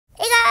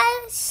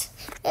guys,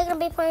 we're gonna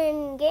be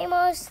playing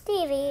Gamers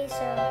TV. So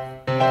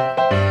we're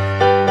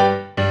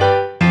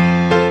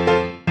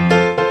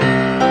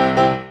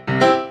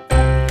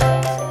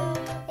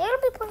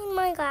gonna be playing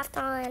Minecraft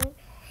on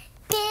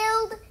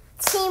Build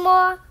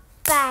Timor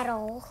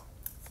Battle.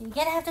 So you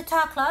gotta have to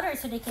talk louder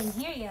so they can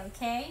hear you,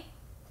 okay?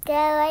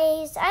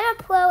 Guys, I'm a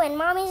pro and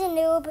Mommy's a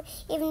noob,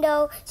 even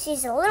though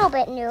she's a little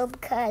bit noob,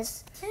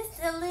 because...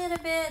 Just a little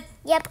bit.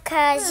 Yep,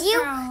 because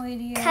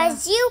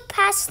you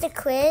passed the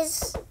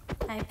quiz.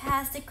 I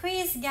passed the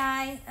quiz,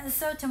 guys.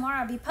 So tomorrow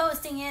I'll be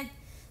posting it.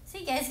 So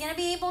you guys gonna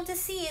be able to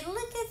see it.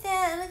 Look at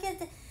that. Look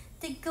at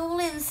the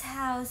golem's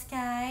house,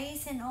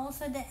 guys. And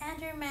also the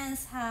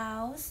enderman's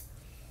house.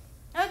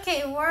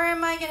 Okay, where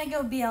am I gonna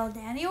go build?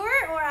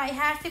 Anywhere? Or I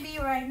have to be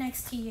right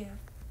next to you?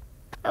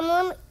 Let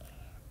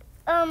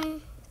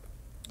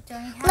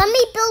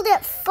me build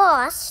it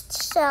first,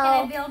 so...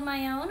 Can I build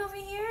my own over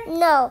here?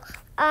 No.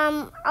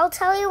 I'll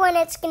tell you when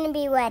it's going to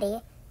be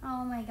ready.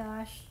 Oh my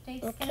gosh.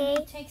 Okay.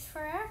 It takes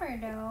forever,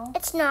 though.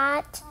 It's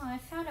not. Oh, I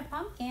found a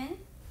pumpkin.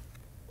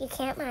 You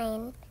can't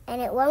mine,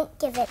 and it won't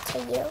give it to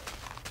you.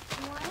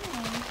 Why?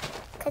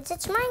 Because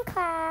it's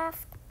Minecraft.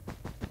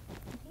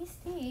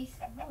 These.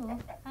 Oh,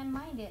 I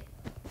mined it.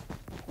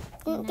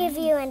 Didn't give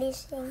you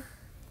anything.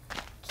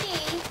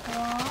 Okay,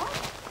 well...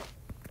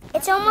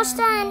 It's almost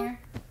done.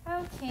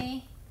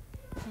 Okay,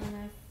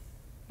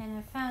 and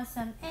I found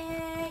some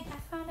egg. I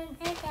found an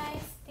egg,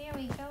 guys. There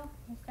we go.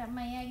 I've got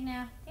my egg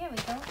now. There we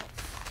go.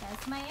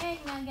 That's my egg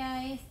now,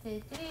 guys.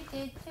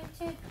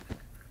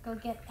 Go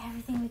get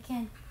everything we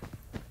can.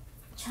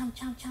 Chomp,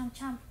 chomp, chomp,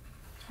 chomp.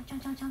 Chomp,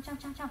 chomp, chomp, chomp, chomp,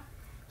 chomp, chomp.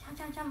 Chomp,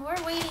 chomp, chomp.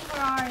 We're waiting for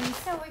Ari,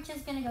 so we're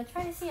just gonna go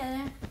try to see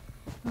other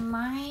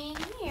mine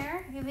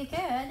here. It'll be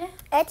good.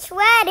 It's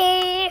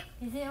ready.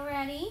 Is it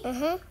ready?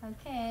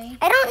 Okay.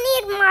 I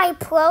don't need my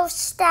pro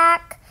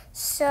stack.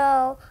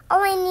 So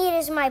all I need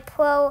is my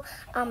pro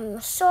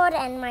sword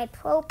and my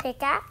pro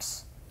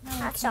pickaxe. Okay,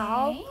 that's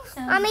all.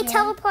 Let me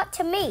teleport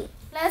to me.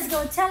 Let's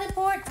go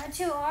teleport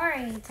to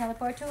Ari.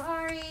 Teleport to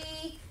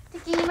Ari, the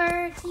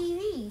Gamer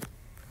TV.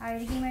 Ari,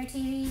 the Gamer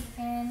TV,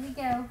 and we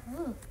go.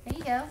 Ooh, there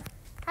you go.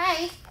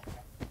 Hi.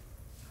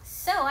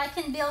 So I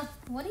can build.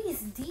 What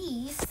is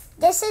these?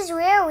 This is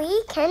where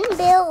we can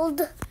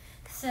build.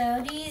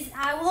 So these,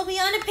 I will be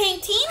on the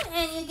pink team,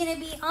 and you're gonna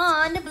be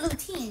on the blue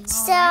team.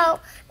 So right?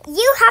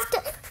 You have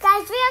to,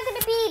 guys. We are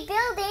gonna be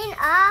building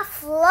a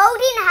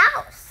floating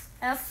house.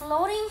 A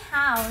floating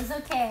house.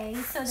 Okay.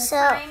 So the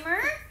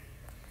timer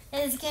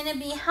is gonna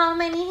be how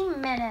many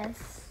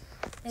minutes?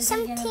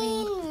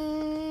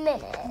 17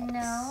 minutes.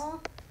 No.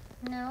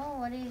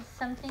 What is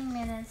something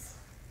minutes?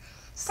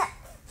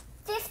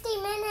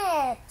 50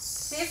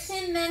 minutes.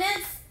 15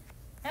 minutes.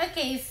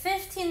 Okay,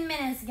 15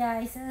 minutes,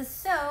 guys.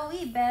 So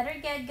we better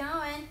get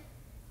going.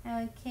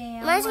 Okay.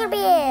 Mine's gonna be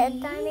a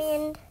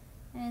diamond.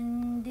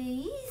 And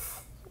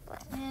these.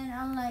 And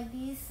unlike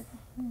this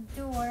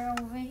door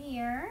over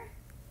here.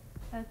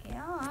 Okay.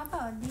 Oh, how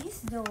about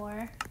this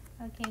door?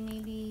 Okay,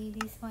 maybe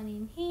this one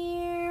in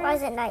here. Why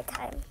is it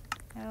nighttime?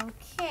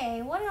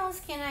 Okay. What else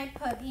can I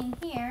put in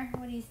here?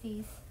 What is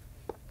this?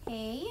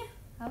 Hay.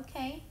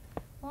 Okay.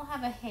 We'll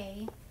have a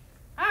hay.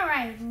 All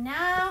right,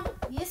 now,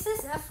 is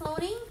this a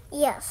floating?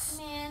 Yes.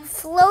 Man.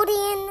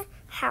 Floating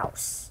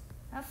house.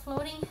 A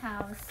floating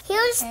house.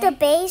 Here's the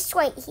base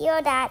right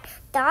here, that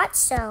dot.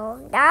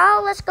 So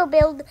now let's go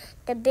build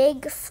the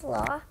big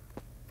floor.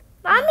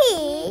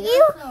 Mommy,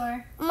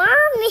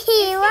 Mommy, it's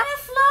gonna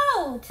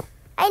float.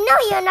 I know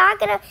you're not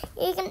gonna.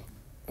 You can.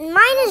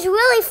 Mine is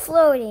really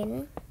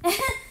floating. Look.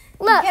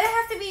 You're gonna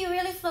have to be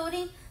really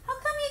floating. How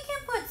come you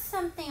can't put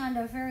something on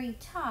the very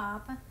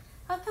top?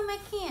 How come I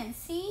can't?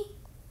 See?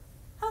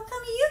 How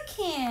come you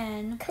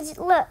can? Because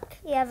look,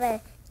 you have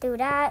to do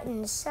that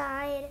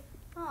inside.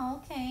 Oh,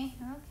 okay.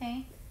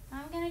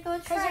 I'm going to go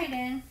try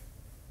then.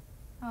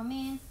 Oh,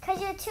 man. Because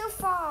you're too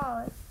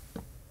far.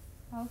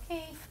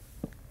 Okay.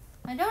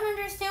 I don't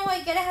understand why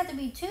you gotta have to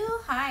be too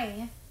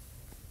high.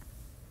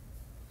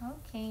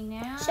 Okay,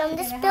 now. So I'm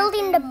just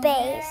building the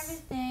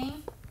base.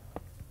 Everything.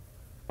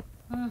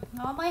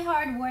 All my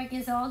hard work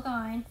is all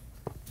gone.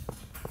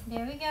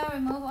 There we go.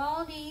 Remove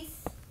all these.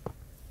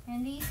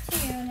 And these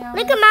two. Now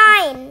look at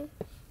mine.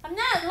 I'm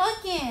not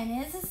looking.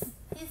 It's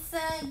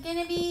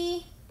gonna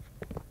be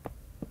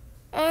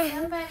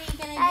somebody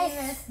gonna do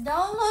this.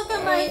 Don't look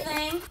at my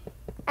thing.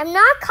 I'm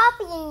not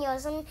copying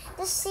yours. I'm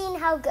just seeing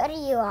how good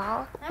you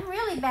are. I'm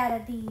really bad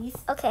at these.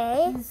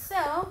 Okay.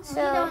 So we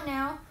don't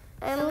know.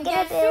 So we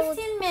got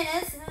 15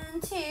 minutes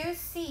to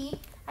see.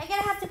 I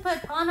gotta have to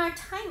put on our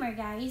timer,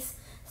 guys.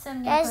 So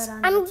I'm gonna put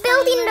on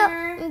building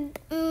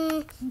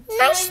the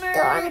nice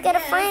door. I'm gonna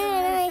find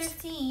a nice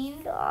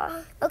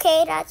door.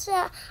 Okay, that's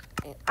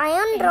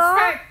iron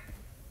door.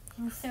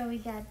 And so we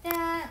got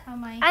that. Oh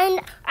my.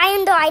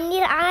 Iron door. I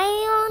need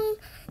iron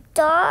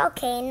door.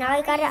 Okay, now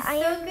I got an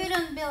iron. So good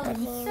on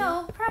building.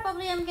 So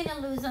probably I'm gonna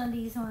lose on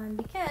these one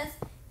because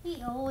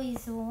he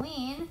always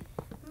win.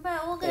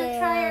 But we're gonna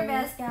try our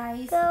best,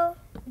 guys.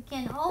 We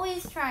can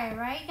always try,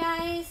 right,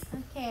 guys?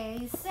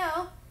 Okay,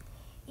 so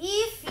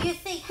if you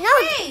think,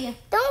 hey,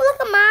 don't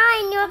look at mine.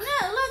 mine. I'm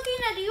not looking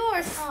at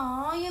yours.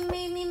 Oh, you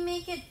made me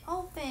make it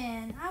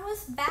open. I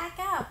was back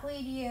up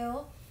with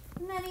you.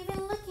 I'm not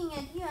even looking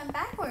at you. I'm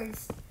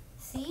backwards.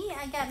 See,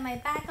 I got my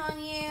back on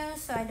you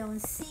so I don't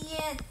see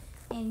it.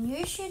 And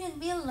you shouldn't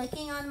be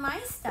looking on my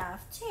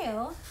stuff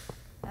too.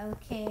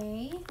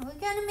 Okay, we're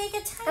gonna make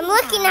a tiny I'm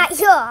looking house. at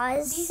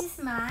yours. This is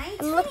my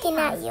I'm looking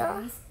house, at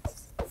yours. guys.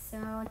 So,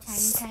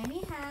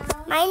 tiny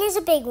house. Mine is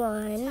a big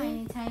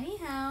one. Tiny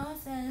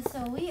house. And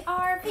so we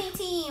are a pink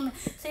team.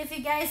 So if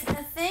you guys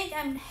think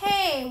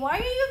hey, why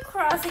are you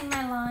crossing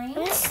my line?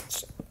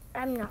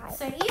 I'm not.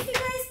 So if you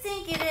guys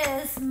think it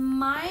is,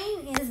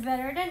 mine is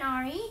better than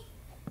Ari,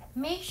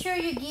 make sure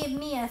you give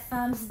me a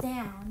thumbs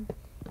down.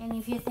 And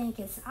if you think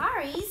it's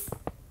Ari's,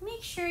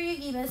 make sure you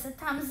give us a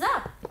thumbs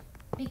up.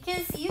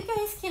 Because you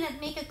guys cannot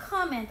make a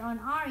comment on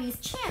Ari's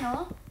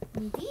channel.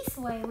 This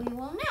way we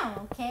will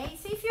know, okay?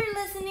 So if you're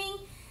listening,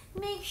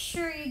 make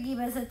sure you give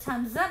us a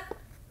thumbs up.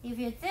 If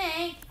you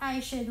think I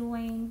should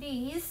win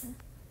this.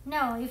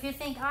 No, if you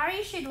think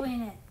Ari should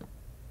win it.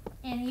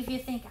 And if you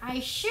think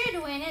I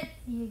should win it,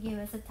 you give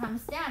us a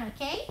thumbs down,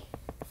 okay?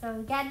 So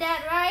we got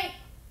that right?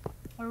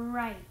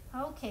 Right.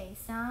 Okay,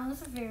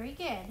 sounds very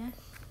good.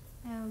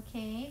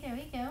 Okay, there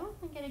we go.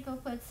 I'm gonna go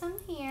put some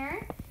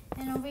here.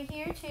 And over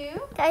here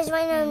too. Guys,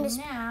 my name And is...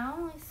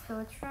 now, let's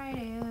go try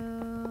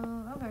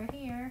to... over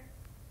here.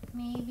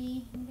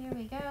 Maybe. There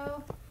we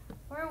go.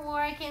 We're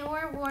working.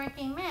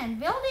 Man,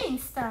 building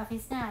stuff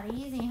is not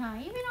easy, huh?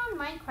 Even on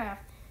Minecraft.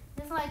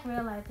 It's like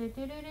real life.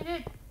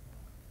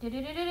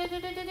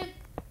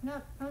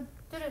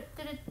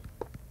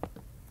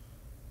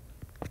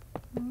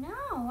 No,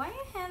 why are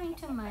you having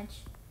too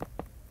much?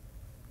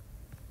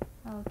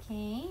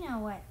 Okay, now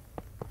what?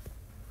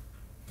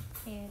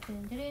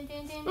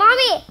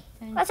 Mommy,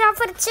 watch out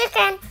for the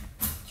chicken.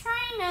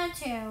 Try not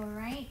to,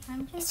 right?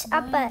 I'm just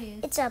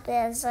It's up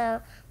there,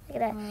 so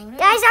look at that.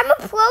 Guys, I'm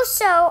a pro,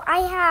 so I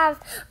have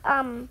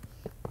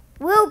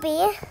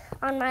Ruby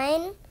on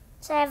mine.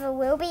 So I have a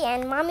Ruby,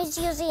 and Mommy's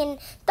using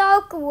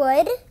dark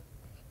wood.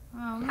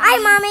 Oh, Hi,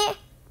 Mommy.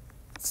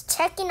 It's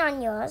checking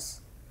on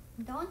yours.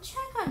 Don't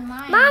check on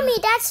mine. Mommy,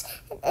 that's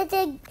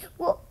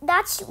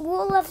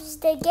rule of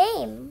the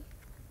game.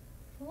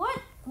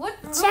 What rule?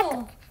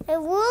 Check the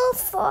rule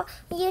for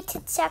you to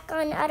check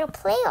on other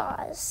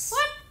players.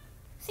 What?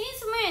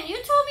 Since when? You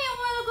told me a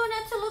while ago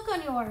not to look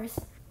on yours.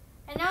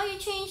 And now you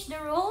changed the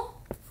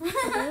rule?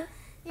 Mm-hmm.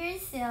 You're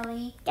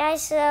silly.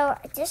 Guys, so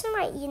just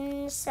my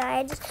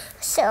inside.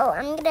 So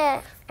I'm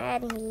gonna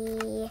add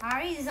me.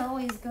 Ari is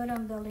always good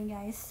on building,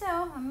 guys.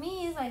 So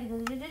me is like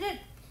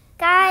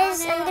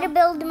Guys, now I'm gonna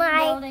build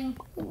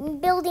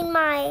building.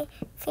 my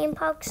theme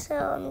park. So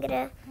I'm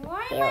gonna.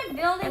 Why am I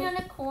building on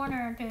the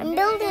corner? I'm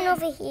building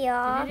over here.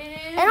 I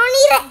don't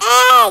need an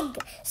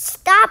egg.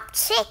 Stop,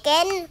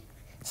 chicken.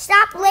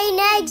 Stop laying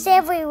eggs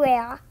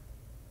everywhere.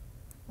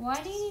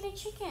 Why do you need a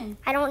chicken?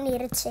 I don't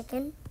need a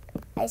chicken.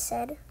 I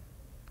said.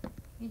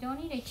 You don't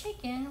need a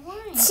chicken? Why?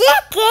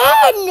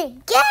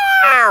 Chicken! Get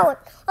out!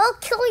 I'll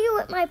kill you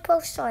with my pro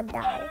sword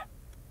die.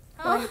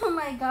 Oh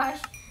my gosh.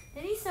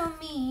 That is so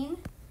mean.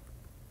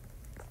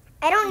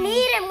 I don't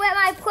need him with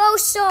my pro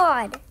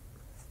sword.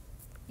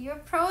 Your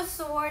pro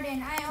sword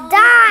and I only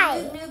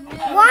Die!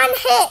 noob. One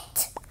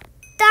hit!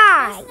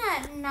 Die!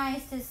 That's not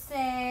nice to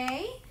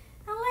say.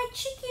 I like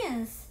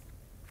chickens.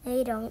 No,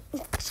 you don't.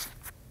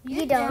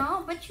 You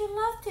don't, but you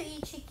love to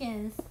eat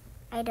chickens.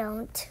 I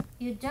don't.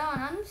 You don't?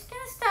 I'm just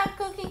gonna stop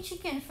cooking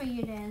chicken for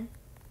you then.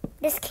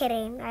 Just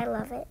kidding. I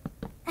love it.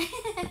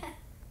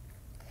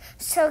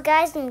 So,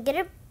 guys, I'm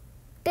gonna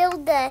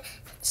build the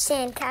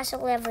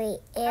sandcastle every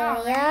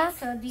area. Alright,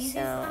 so this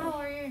is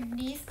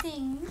these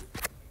things.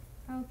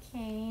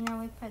 Okay, now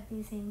we put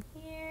these in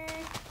here.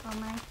 Oh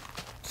my.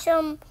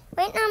 So,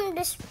 right now I'm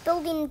just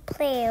building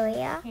play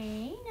area.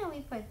 Okay, now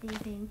we put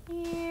these in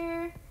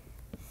here.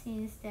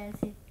 Since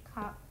that's it.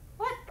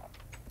 What?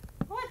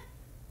 What?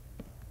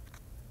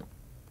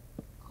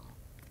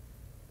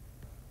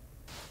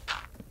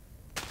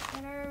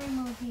 Better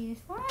remove these.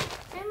 What?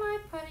 Am I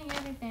putting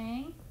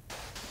everything?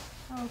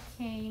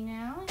 Okay,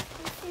 now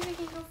let's see if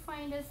we can go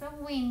find us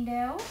a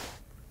window.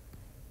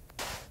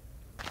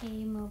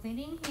 Okay, move it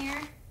in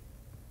here.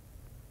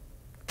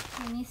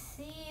 Let me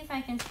see if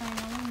I can find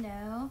a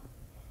window.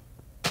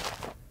 I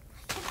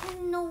can't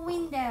find no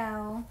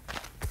window.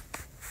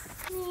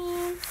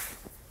 Man,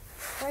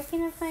 where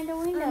can I find a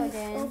window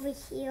then? Over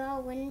here, a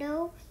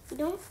window.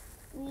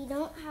 We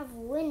don't have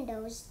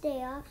windows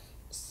there.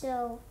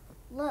 So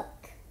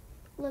look,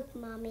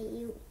 Mommy,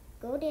 you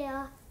go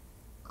there.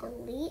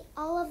 Delete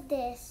all of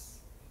this.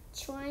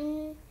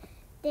 Try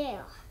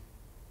there.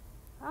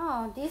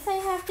 Oh, this I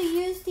have to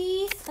use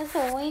these as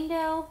a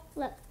window.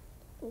 Look,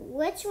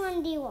 which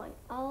one do you want?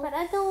 But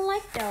I don't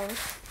like those.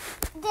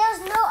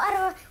 There's no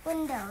other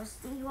windows.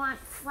 Do you want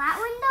flat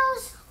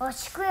windows or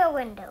square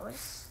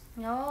windows?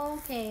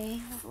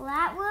 Okay.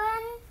 Flat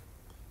one,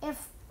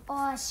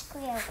 or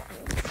square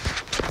one.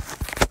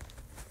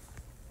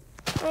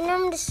 And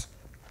I'm just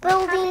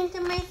building. What happened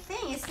to my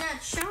thing? It's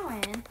not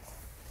showing.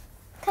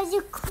 Cause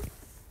you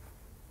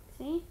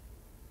see?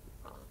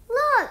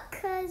 Look.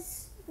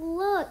 Because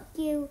look,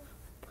 you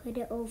put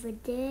it over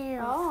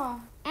there. Oh.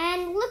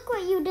 And look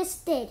what you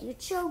just did. You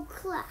threw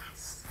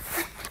glass.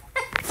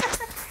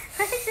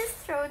 I just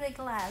throw the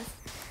glass.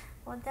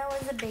 Well, that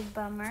was a big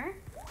bummer.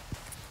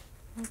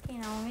 Okay,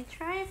 now let me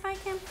try if I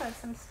can put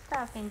some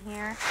stuff in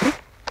here.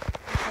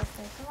 Put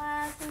the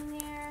glass in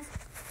there.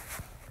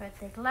 Put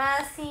the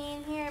glass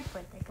in here.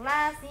 Put the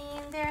glass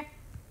in there.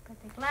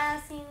 Put the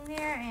glass in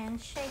there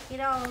and shake it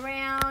all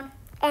around.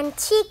 And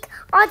cheek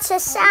on the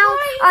sound,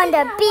 on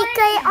the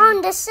beaker,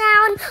 on the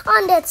sound,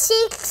 on the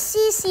cheek,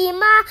 see,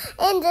 ma,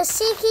 in the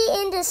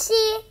seeky, in the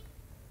sea.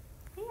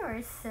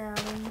 You're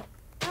silly.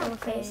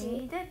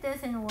 Crazy. That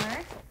doesn't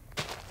work.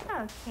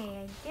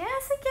 Okay, I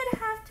guess I could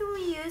have to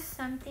use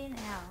something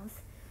else.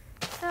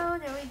 So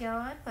there we go.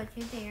 I put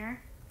you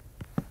there.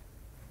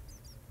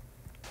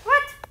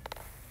 What?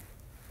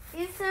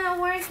 It's not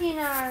working,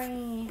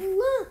 Ari.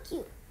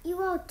 Look, you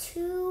are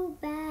too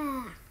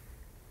back.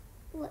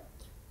 Look,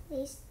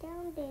 place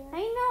down there. I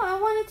know. I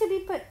want it to be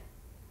put.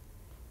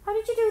 How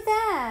did you do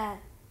that?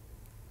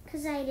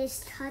 Because I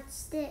just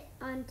touched it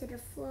onto the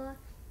floor.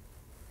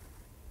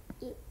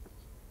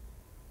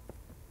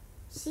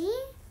 See?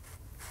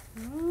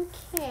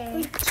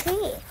 Okay.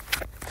 Okay.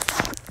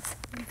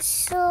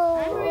 So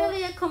I'm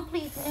really a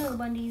complete noob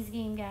on these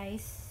games,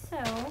 guys. So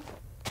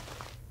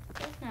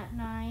that's not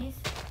nice.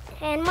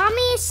 And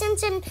mommy,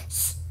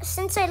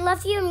 since I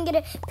love you, I'm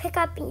gonna pick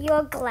up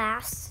your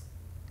glass.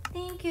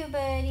 Thank you,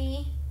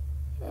 buddy.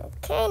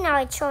 Okay, now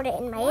I throw it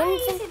in my Why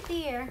is engine. it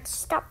there?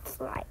 Stop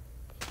flight.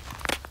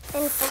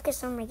 And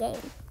focus on my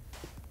game.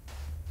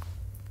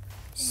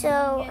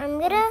 So I'm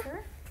gonna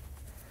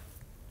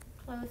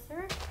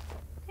Closer.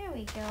 There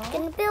we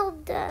go.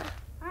 build the.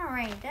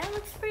 Alright, that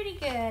looks pretty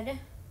good.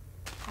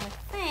 I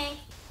think.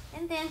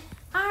 And then,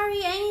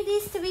 Ari, I need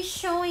this to be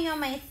showing on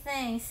my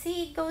thing.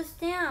 See, it goes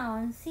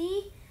down.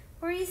 See?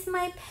 Where is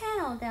my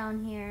panel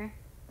down here?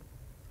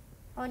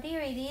 Oh,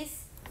 there it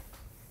is.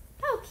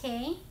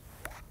 Okay.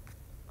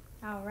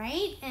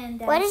 Alright, and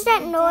that's What is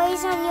that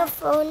noise on your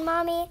phone,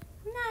 mommy?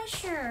 I'm not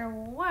sure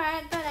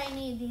what, but I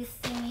need this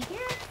thing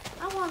here.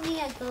 I want me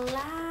a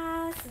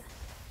glass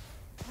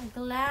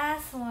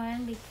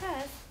one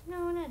because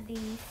no, not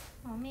these.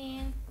 Oh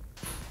man.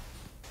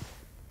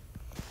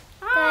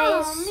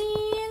 Oh Guys.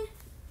 man.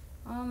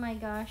 Oh my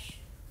gosh.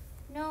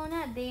 No,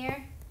 not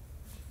there.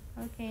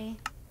 Okay.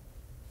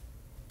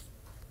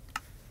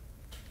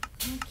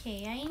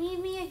 Okay, I need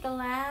me a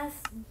glass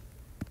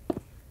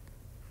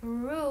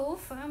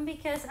roof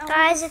because I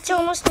Guys, it's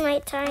almost I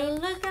nighttime.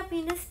 look up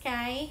in the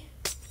sky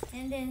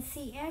and then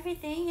see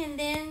everything, and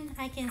then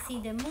I can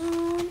see the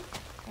moon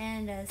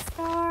and the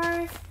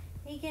stars.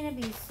 It's gonna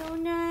be so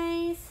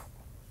nice,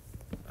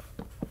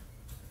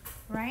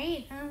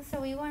 right? So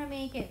we want to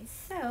make it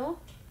so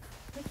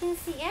we can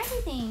see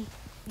everything.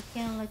 We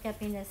can look up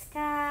in the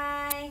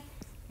sky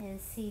and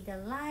see the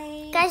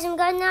light. Guys, I'm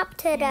going up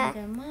to and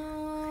the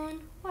moon.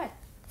 What?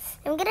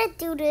 I'm gonna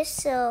do this,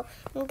 so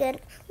I'm gonna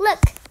look,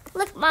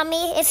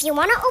 mommy. If you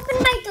wanna open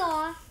my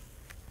door,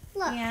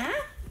 look. Yeah.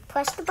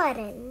 Push the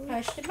button.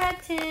 Push the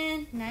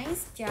button.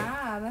 Nice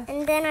job.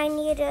 And then I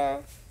need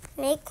to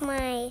make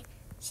my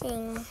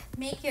thing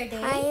Make your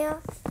day. higher.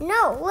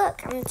 No,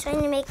 look, I'm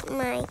trying to make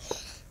my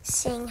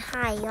thing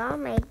higher,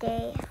 my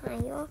day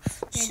higher. Your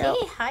So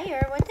day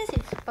higher. What is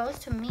it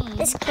supposed to mean?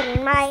 just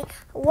kidding, my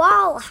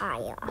wall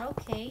higher.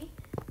 Okay.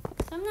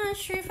 So I'm not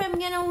sure if I'm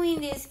gonna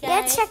win this, guys.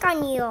 Let's check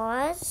on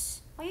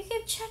yours. Oh, you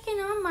keep checking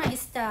on my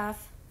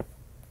stuff.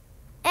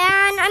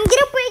 And I'm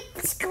gonna break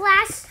this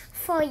glass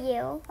for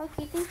you.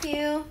 Okay, thank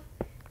you.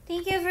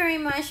 Thank you very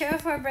much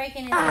for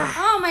breaking it. Ah.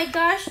 Oh my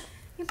gosh,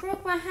 you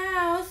broke my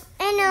house.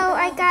 I know.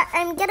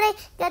 I'm gonna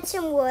get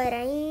some wood.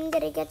 I'm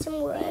gonna get some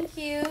wood. Thank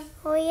you.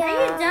 Oh yeah.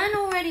 Are you done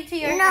already to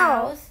your No.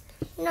 house?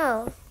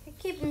 No. You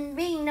keep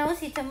being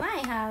nosy to my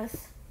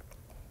house.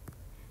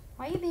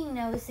 Why are you being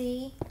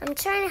nosy? I'm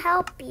trying to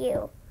help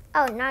you.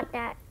 Oh, not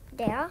that.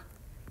 There.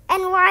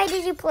 And why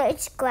did you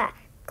place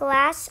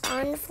glass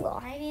on the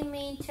floor? I didn't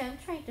mean to. I'm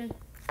trying to.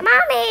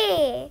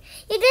 Mommy,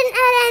 you didn't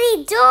add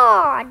any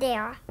door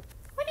there.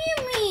 What do you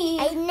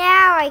mean?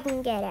 Now I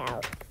can get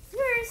out.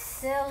 You're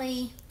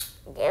silly.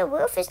 The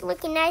roof is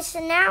looking nice,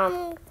 and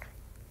now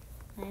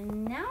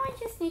And now I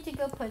just need to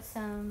go put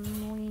some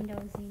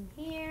windows in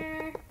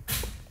here.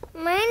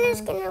 mine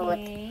is gonna look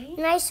Okay.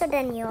 nicer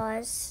than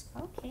yours.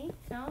 Okay,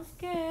 sounds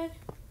good.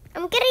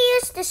 I'm gonna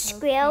use the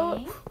square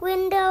Okay.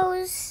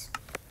 windows.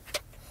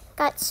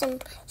 Got some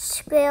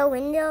square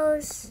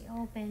windows. We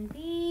open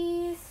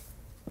these.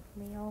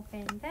 We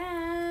open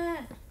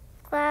that.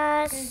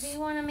 Glass. Because we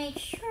want to make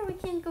sure we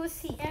can go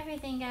see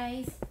everything,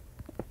 guys.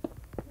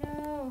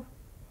 No.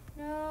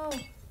 No.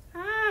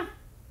 Ah!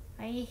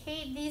 I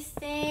hate this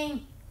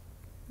thing.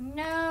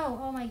 No.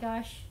 Oh my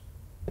gosh.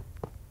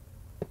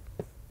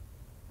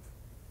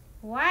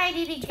 Why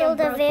did it Till get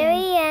the broken?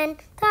 very end.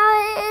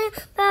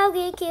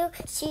 Barbecue,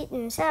 sweet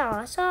and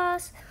sour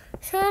sauce.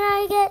 Should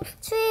I get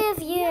 3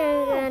 of you?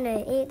 No. I'm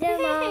gonna eat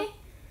them all.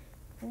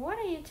 What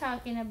are you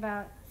talking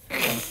about?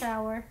 Sweet and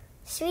sour.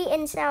 Sweet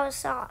and sour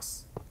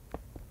sauce.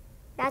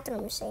 That's what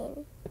I'm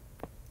saying.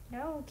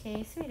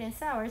 Okay, sweet and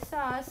sour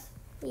sauce.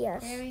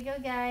 Yes. There we go,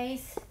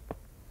 guys.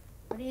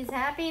 What is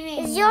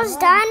happening? Is yours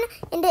done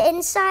in the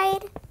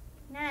inside?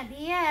 Not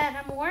yet.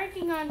 I'm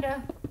working on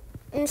the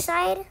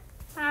Inside?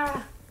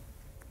 Ah,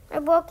 I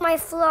broke my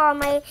floor,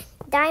 my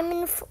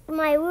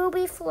my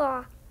ruby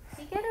floor.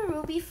 you got a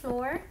ruby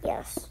floor?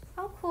 Yes.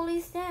 How cool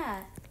is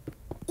that?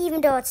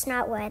 Even though it's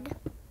not red.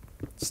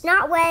 It's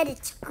not red,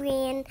 it's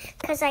green,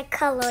 because I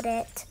colored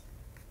it.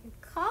 You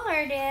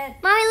colored it.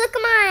 Mommy, look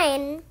at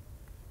mine.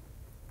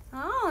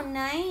 Oh,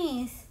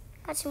 nice.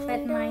 Got some But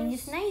windows. mine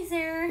is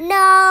nicer.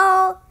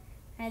 No.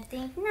 I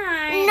think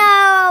not.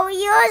 No,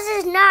 yours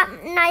is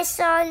not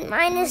nicer.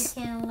 Mine We is...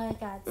 can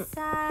look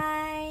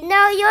outside.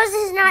 No, yours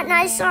is not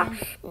nicer.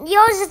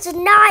 Yours is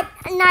not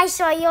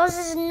nicer. Yours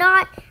is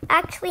not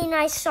actually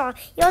nicer.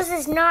 Yours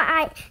is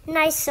not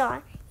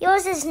nicer.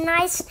 Yours is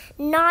nice,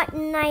 not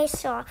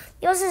nicer.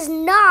 Yours is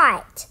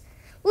not.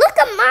 Look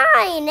at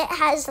mine. It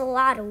has a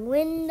lot of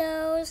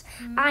windows,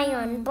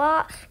 iron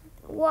doors.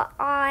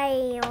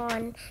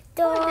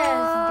 Oh,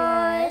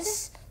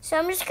 that's good. So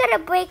I'm just gonna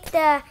break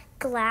the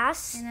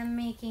glass. And I'm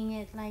making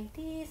it like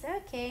this.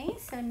 Okay,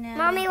 so now.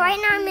 Mommy, we right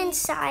got now I'm these.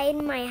 inside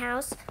my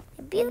house.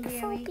 A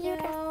beautiful, we go.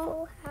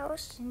 beautiful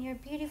house. And your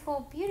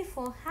beautiful,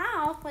 beautiful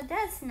house. Well,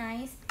 that's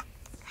nice.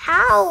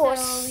 House.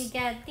 So we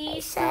got these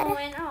two. said-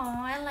 And oh,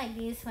 I like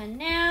this one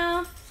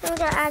now. So I'm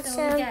gonna add So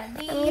some. we got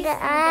these. I'm gonna We're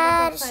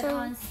add go put some.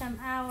 on some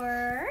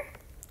our.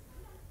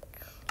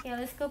 Okay,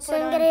 let's go put So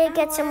I'm on gonna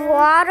get some our-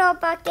 water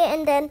bucket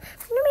and then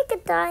I'm gonna make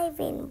a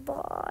diving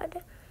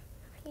board.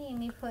 Okay, let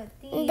me put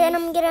these. And then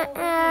I'm gonna over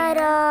add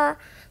here.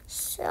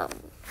 some.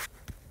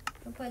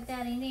 We'll put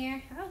that in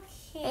there.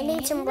 Okay. I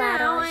need some Now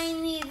ladders. I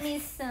need me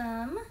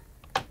some.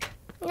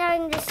 Now I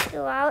can just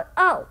go out.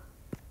 Oh,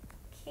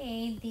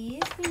 Okay,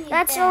 these we need.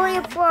 that's that. only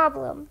a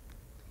problem.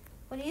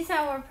 What is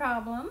our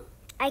problem?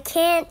 I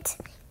can't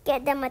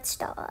get them at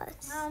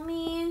stars. Oh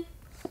man.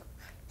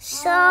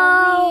 So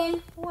Oh,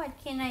 man. What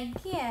can I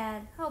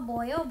get? Oh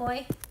boy, oh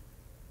boy.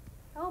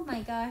 Oh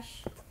my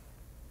gosh.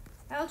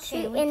 Okay,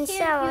 Sweet we and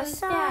sour can't use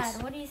sauce.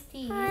 that. What is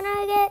these? when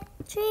I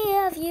get 3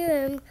 of you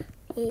and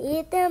you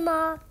eat them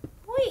all.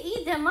 We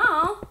eat them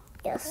all.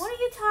 Yes. What are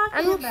you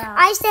talking about?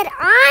 I said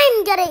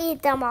I'm gonna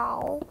eat them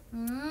all.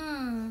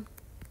 Mmm.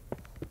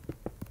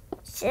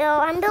 So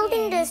I'm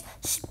building Okay.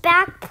 this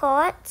back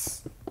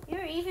porch.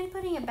 You're even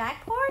putting a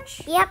back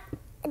porch? Yep.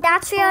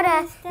 That's where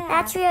What the is that?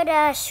 that's where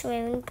the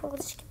swimming pool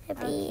is gonna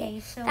be. Okay,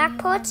 so Back you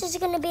porch want- is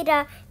gonna be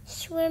the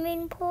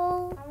swimming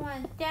pool. I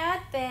want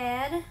that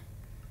bed.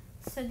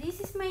 So this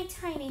is my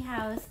tiny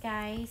house,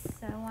 guys.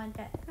 So I want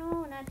that.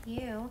 No, not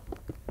you.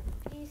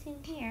 These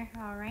in here.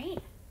 All right.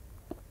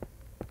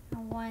 I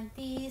want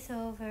these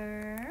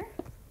over.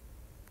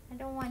 I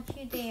don't want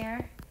you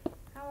there.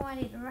 I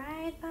want it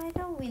right by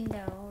the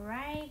window,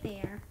 right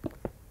there.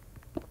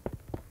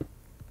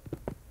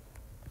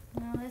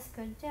 Now let's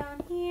go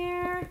down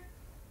here.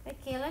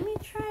 Okay, let me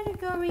try to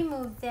go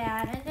remove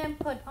that and then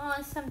put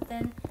on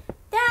something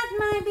that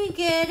might be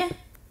good.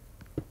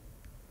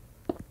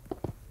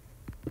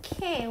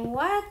 Okay,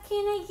 what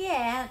can I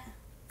get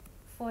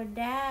for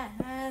that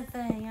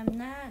thing? I'm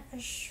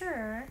not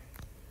sure.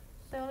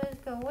 So let's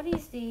go. What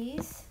is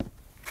these?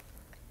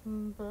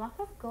 Block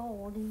of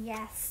gold.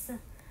 Yes.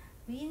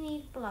 We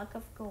need block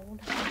of gold.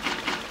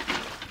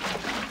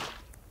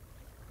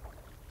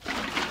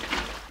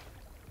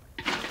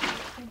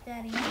 Put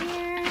that in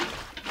here.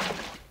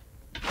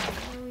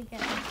 Where we got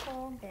the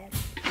coal bed.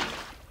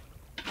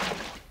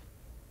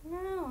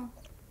 No.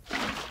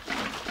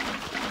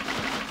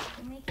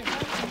 Make it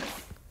like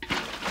this.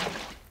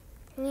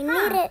 You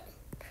Huh. need it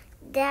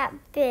that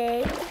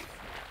big,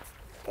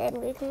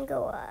 then we can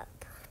go up.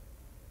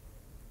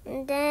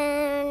 And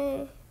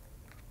then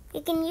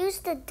you can use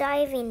the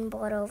diving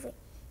board over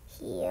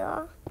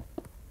here.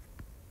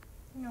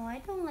 No, I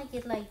don't like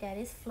it like that.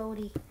 It's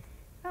floaty.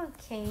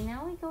 Okay,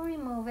 now we go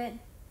remove it.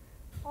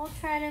 I'll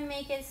try to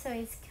make it so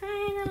it's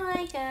kind of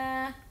like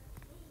a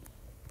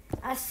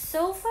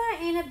sofa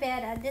and a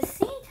bed at the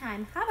same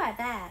time. How about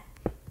that?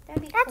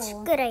 That'd be That's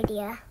cool. a good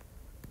idea.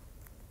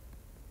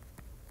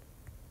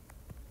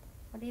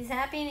 What is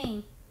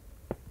happening?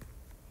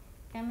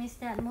 Tell me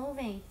stop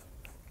moving.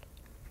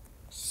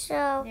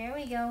 So There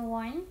we go.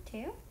 1,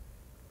 2,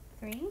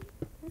 3,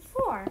 and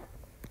 4.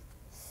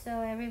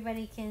 So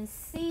everybody can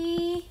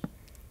see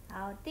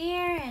out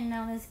there. And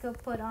now let's go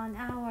put on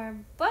our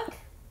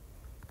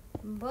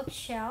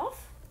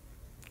bookshelf.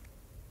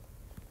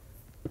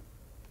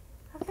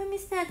 How come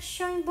it's not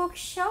showing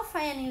bookshelf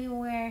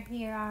anywhere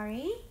here,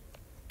 Ari?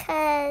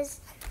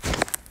 because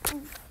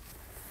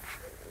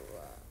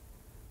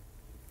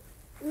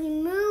we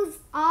move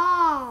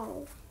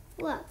all.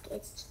 Look,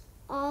 it's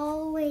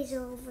always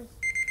over here.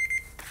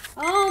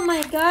 Oh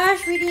my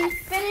gosh, we didn't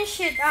finish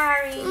it,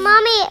 Ari.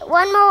 Mommy,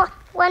 one more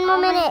Oh my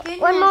minute.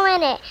 goodness. One more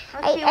minute.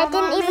 Okay, I one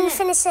more didn't even minute.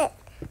 finish it.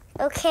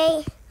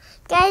 Okay,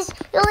 guys,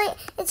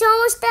 it's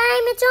almost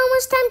time. It's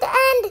almost time to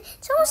end.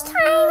 It's almost time.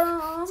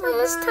 Oh It's my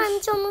almost gosh. time.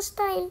 It's almost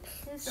time.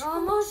 It's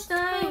almost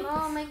time.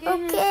 Oh my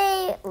goodness.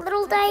 Okay,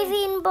 little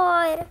diving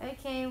board.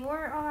 Okay,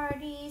 where are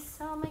these?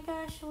 Oh my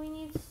gosh, we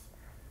need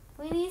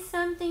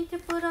something to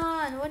put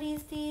on. What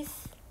is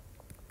this?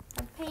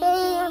 A painting,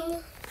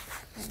 an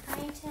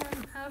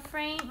item, a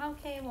frame.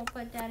 Okay, we'll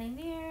put that in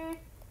there.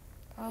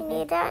 I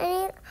need that.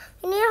 I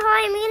need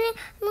I'm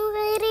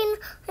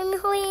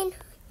moving.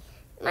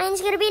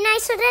 Mine's gonna be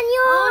nicer than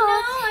yours.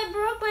 Oh no, I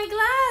broke my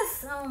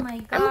glass. Oh my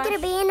gosh. I'm gonna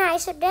be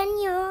nicer than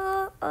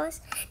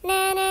yours.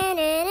 Na na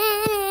na na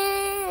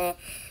na.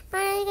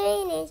 Mine's gonna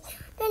be nicer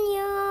than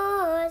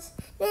yours.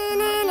 Na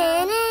na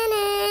na na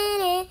na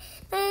na.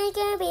 Mine's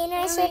gonna be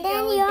nicer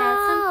than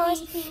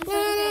yours. Na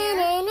na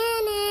na na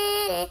na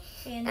na.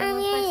 And then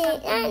we'll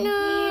put something in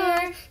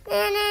here.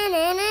 Na na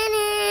na na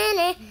na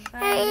na.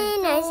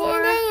 Mine's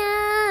nicer than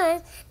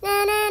yours. Na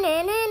na na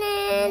na na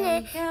na.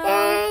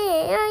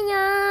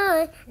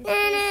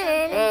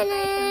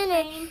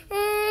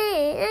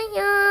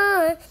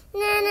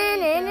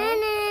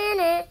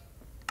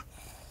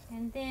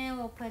 And then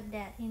we'll put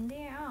that in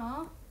there.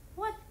 Oh,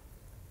 what?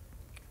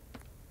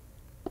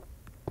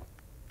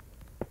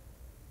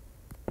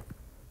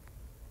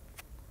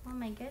 Oh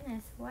my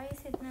goodness, why is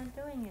it not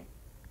doing it?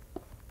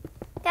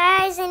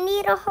 Guys, I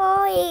need a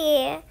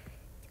hole.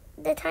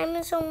 The time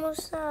is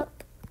almost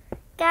up.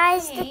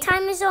 Guys, the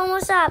time is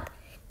almost up.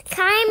 The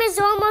time is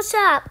almost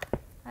up.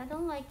 I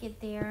don't like it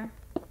there.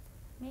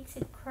 Makes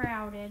it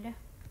crowded.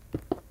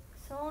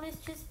 So let's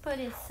just put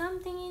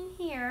something in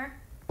here.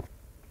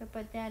 Could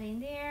put that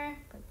in there,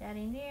 put that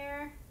in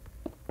there,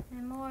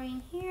 and more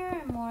in here,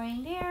 and more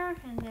in there,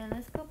 and then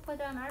let's go put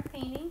on our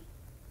painting.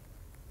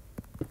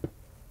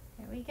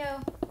 There we go.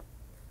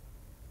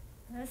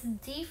 That's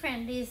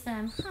different this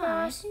time,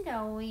 huh? Isn't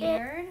that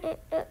weird?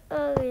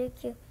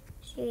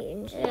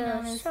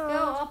 Now let's go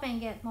up and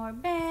get more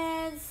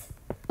beds.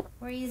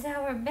 Where is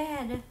our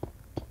bed?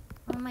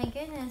 Oh my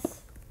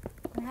goodness.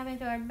 What happened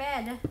to our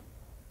bed?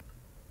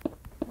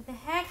 What the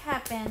heck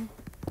happened?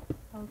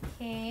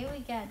 Okay, we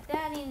got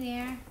that in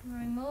there. I'm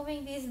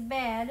removing this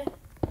bed.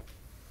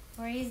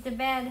 Where is the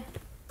bed?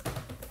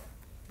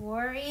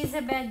 Where is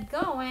the bed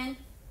going?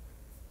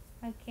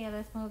 Okay,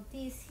 let's move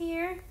this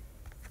here.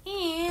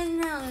 And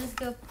now let's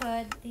go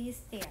put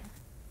this there.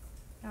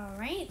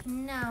 Alright,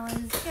 now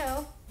let's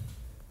go.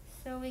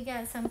 So we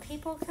got some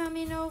people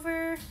coming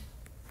over.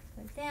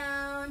 Put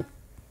down.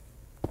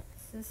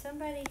 So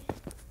somebody...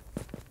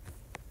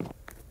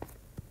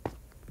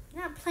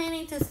 Not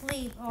planning to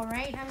sleep,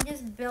 alright? I'm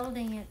just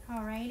building it,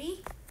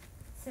 alrighty?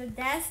 So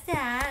that's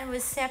that. It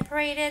was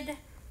separated.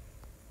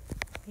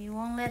 We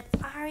won't let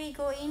Ari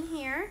go in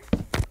here.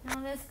 Now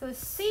let's go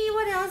see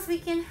what else we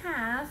can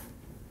have.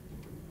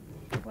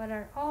 What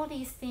are all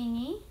these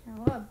thingy?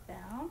 Oh, a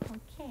bell.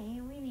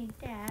 Okay, we need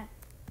that.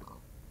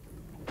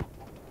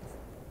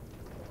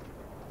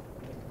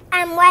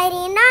 I'm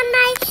waiting on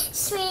my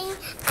swing.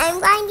 I'm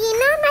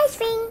winding on my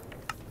swing.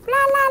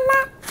 Blah, blah,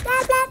 blah,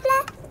 blah, blah,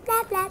 blah.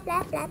 Blah, blah,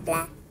 blah, blah,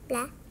 blah,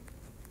 blah.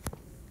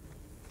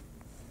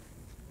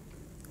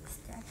 Is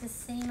that the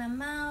same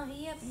amount?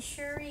 Yep, it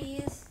sure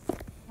is.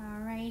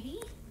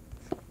 Alrighty.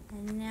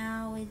 And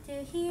now we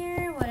do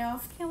here. What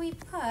else can we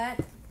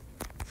put?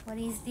 What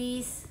is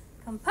this?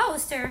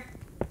 Composter.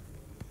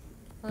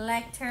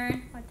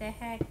 Lectern. What the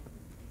heck?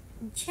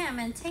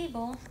 Enchantment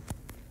table.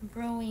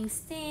 Brewing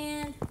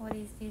stand. What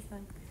is this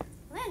one?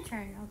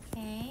 Lantern.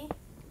 Okay.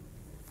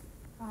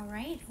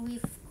 Alright.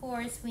 Of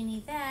course, we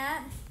need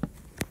that.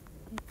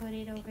 We put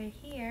it over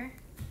here.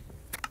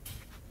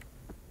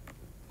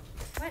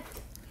 What?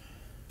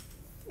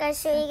 Guys,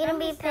 so you're gonna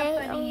be paying?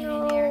 Putting it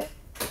in there.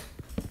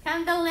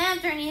 Come, the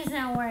lantern is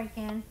not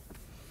working.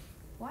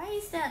 Why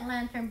is that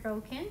lantern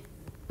broken?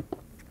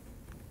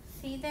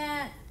 See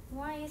that?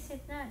 Why is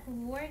it not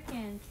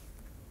working?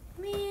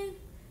 Man,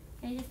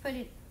 can I just put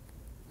it?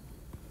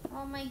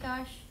 Oh my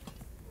gosh.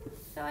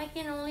 So I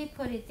can only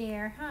put it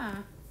there,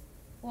 huh?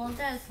 Well,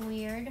 that's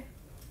weird.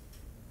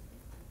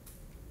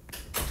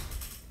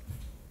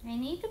 I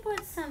need to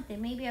put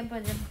something. Maybe I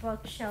put a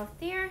bookshelf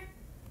there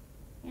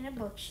and a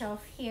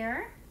bookshelf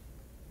here.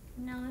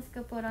 Now let's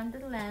go put on the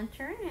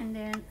lantern and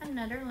then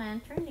another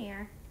lantern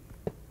there.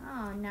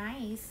 Oh,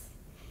 nice.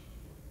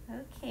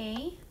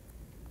 Okay.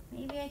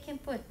 Maybe I can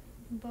put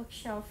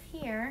bookshelf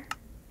here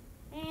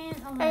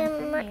and a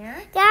lantern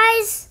there.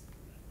 Guys,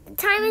 the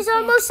time is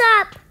almost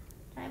up.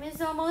 Time is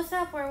almost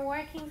up. We're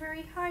working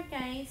very hard,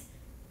 guys.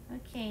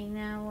 Okay,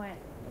 now what?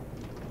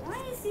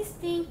 Why is this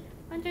thing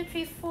 1, 2,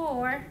 3,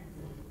 4?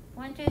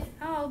 1, 2,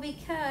 oh,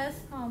 because,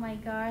 oh my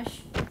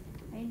gosh,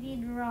 I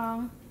did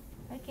wrong.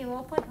 Okay,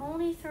 we'll put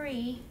only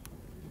 3.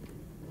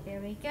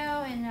 There we go,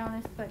 and now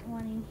let's put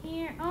 1 in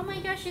here. Oh my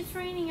gosh, it's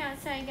raining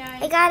outside,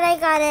 guys. I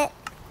got it.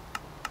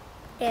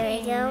 There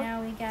we go.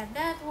 Now we got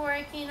that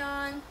working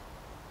on.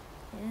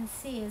 And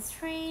see, it's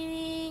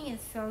raining. It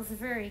feels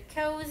very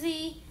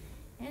cozy.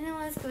 And then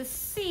let's go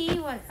see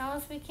what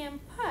else we can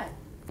put.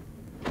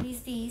 What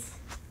is these?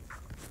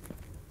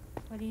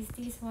 What is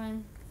this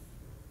one?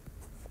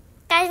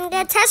 Guys, I'm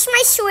gonna test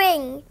my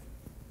swing.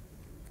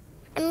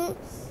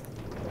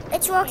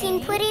 It's working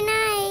pretty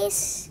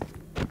nice.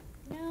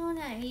 No,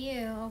 not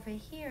you. Over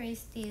here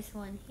is this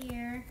one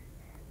here.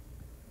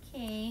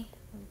 Okay,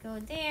 we'll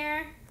go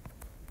there.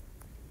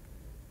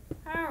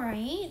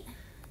 Alright,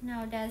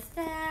 now that's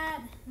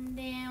that. And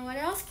then what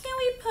else can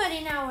we put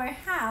in our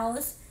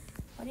house?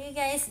 What do you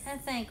guys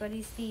think? What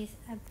is this?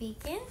 A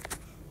beacon,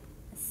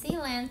 a sea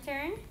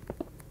lantern,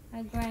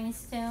 a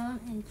grindstone,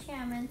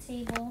 enchantment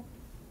table,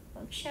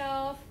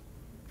 bookshelf.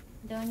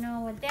 Don't know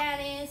what that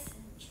is.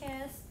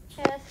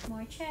 Chest,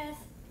 more chest.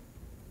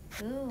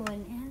 Ooh,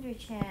 an ender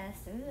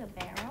chest. Ooh, a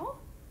barrel.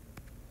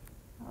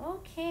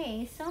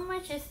 Okay, so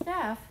much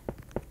stuff.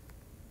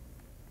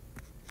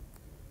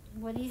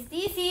 What is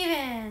this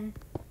even?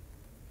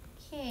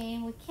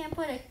 Okay, we can't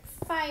put a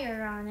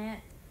fire on it.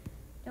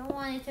 Don't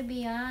want it to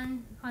be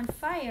on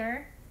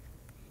fire.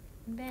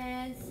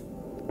 Beds,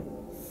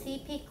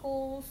 sea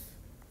pickles,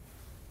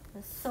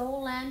 the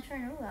soul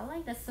lantern. Ooh, I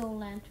like the soul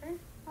lantern.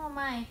 Oh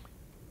my.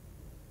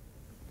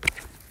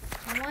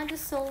 I want the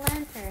soul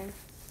lantern.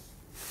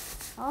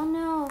 Oh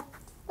no.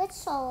 What's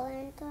soul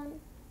lantern?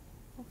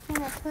 I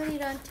cannot put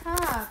it on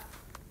top.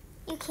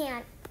 You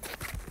can't.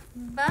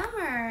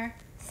 Bummer.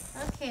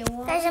 Okay,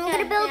 well, Guys, I'm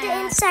gonna build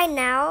the inside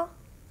now.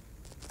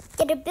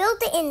 Gonna build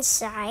the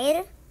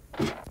inside.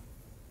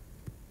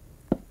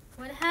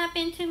 What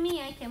happened to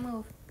me? I can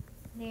move.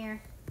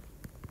 There.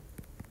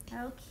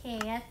 Okay,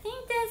 I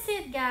think that's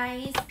it,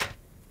 guys.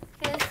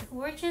 Because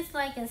we're just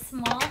like a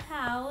small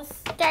house.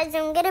 Guys,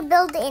 I'm gonna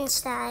build the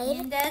inside.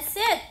 And that's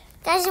it.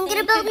 Guys, I'm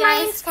gonna Thank build you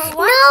mine. guys for No,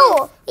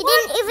 watching. you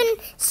didn't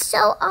even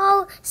sew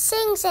all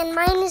things, and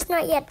mine is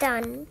not yet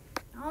done.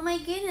 Oh my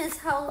goodness,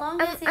 how long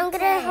does it take? I'm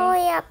gonna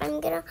hurry up.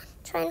 I'm gonna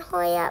try and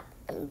hurry up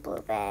and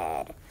blue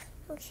bed.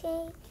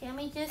 Okay. Can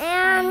we just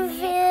Anvil.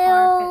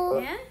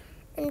 carpet then?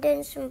 And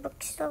then some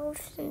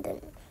bookshelves, and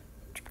then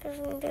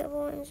some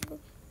tables.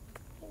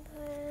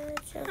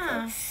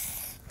 Huh.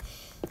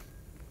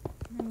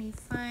 Let me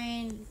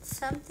find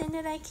something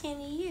that I can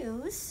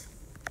use.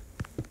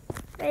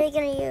 What are you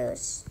gonna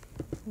use?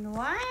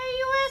 Why are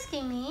you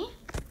asking me?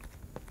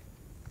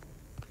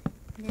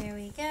 There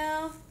we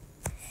go.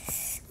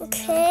 Okay. We'll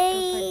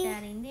put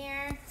that in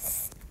there.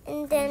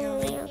 And then And we're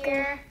over gonna.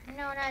 here.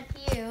 No, not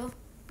you.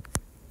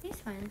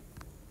 This one.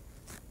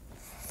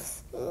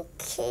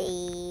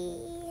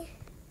 Okay.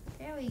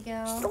 There we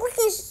go. It's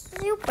looking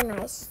super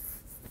nice.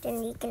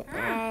 Then you can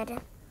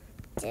add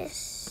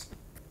this.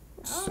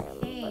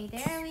 Okay,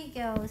 there we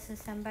go. So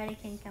somebody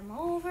can come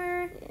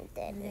over And and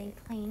then then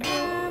clean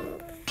up.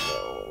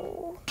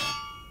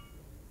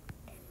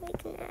 we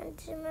can add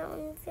some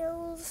mountain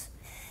fills.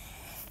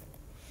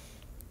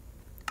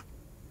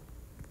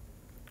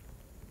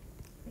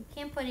 We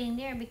can't put it in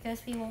there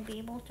because we won't be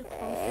able to close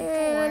the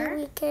And door.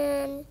 we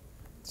can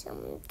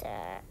some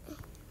that.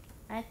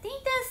 I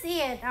think that's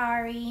it,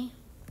 Ari.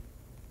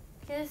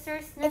 Because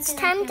there's nothing It's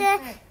time I can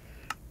to put.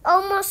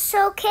 almost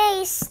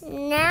showcase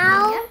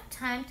now. Yep,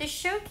 time to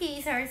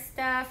showcase our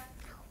stuff.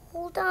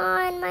 Hold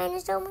on, mine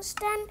is almost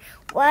done.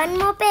 One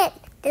more bit.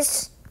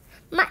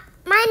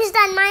 Mine is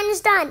done. Mine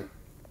is done.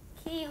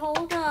 Okay,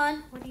 hold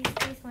on. What is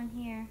this one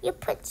here? You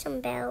put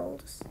some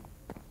bells.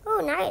 Oh,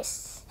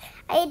 nice.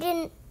 I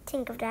didn't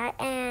think of that,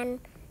 and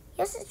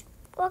yours is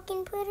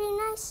working pretty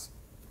nice.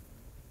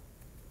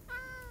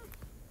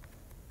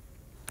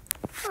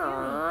 There we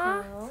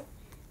Aww. go.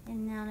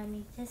 And now let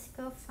me just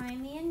go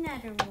find me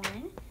another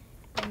one.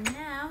 And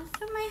now,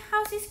 so my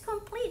house is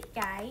complete,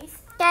 guys.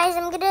 Guys,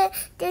 I'm gonna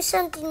do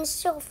something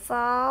so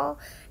fall.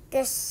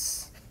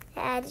 This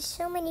add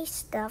so many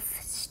stuff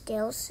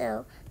still,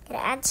 so gonna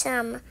add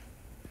some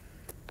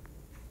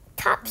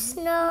top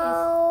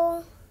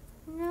snow.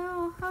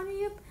 No, how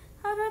do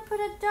I put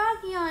a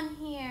doggy on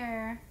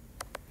here?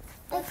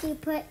 If you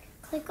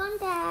click on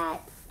that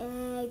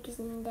eggs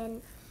and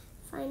then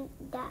find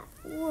that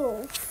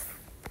wolf.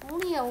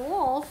 Only a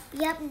wolf?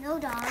 Yep, no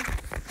dog.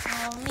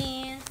 Oh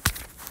man.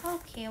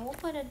 Okay, we'll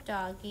put a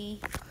doggy.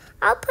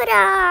 I'll put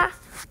a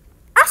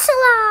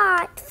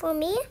ocelot for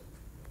me.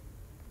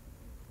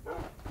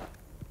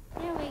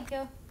 There we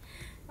go.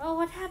 Oh,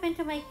 what happened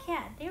to my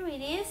cat? There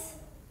it is.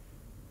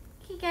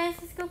 Okay, guys,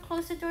 let's go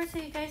close the door so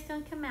you guys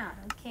don't come out,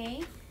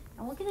 okay?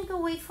 And we're gonna go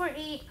wait for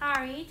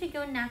Ari to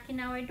go knock in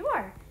our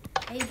door.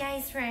 Are you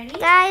guys ready?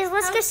 Guys,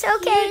 let's How go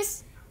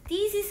showcase.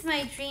 This is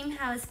my dream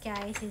house,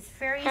 guys. It's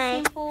very Hi,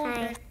 simple.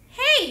 hi. But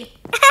hey!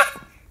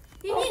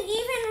 You didn't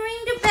even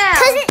ring the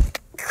bell.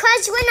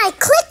 Because when I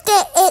clicked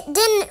it, it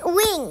didn't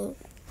ring.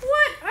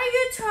 What are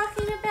you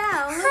talking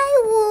about?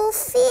 Hi,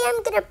 Wolfie.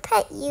 I'm going to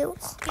pet you.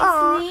 His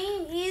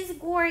name is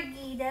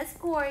Gorgie. That's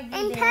Gorgie.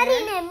 I'm there.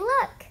 petting him.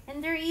 Look.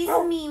 And there is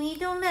Mimi.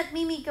 Don't let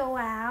Mimi go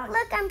out.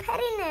 Look, I'm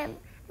petting him.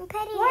 I'm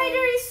petting Why him.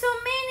 there is so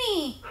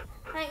many?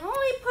 I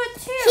only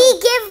put 2. He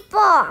give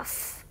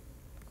birth.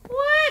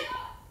 What?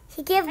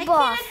 He give I birth.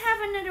 can't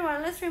have another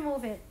one. Let's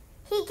remove it.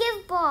 He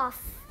give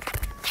birth.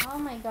 Oh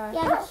my gosh.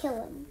 You gotta kill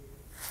him.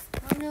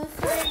 Oh no,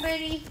 sorry,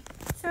 buddy.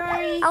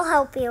 Sorry. I'll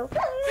help you.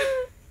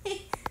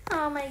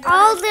 Oh my gosh.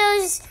 All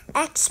those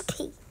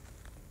XP.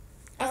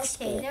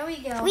 Okay, there we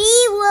go. We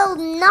will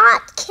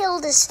not kill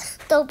this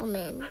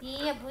Doberman.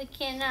 Yep, we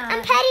cannot.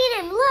 I'm petting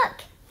him.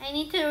 Look. I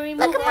need to remove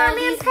Look at all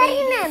Mommy, I'm these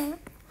petting babies. him.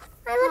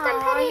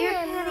 I'm petting You're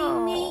him.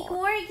 petting me, Aw.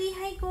 Gorgie.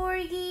 Hi,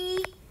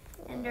 Gorgie.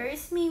 And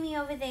there's Mimi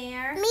over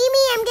there.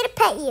 Mimi, I'm gonna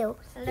pet you.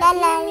 Love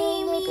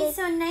you, Mimi.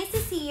 So nice to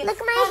see you. Look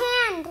at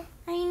my hand.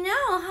 I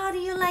know. How do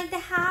you like the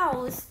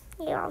house?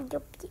 Look,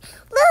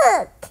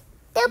 I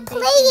they're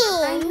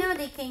playing. know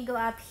they can go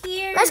up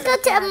here. Let's go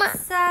look to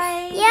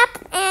outside. Yep,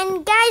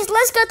 and guys,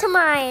 let's go to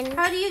mine.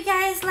 How do you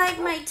guys like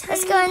my tiny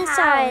Let's go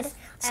inside. house?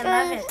 Let's I go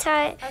love it.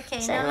 inside. Okay,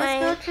 So now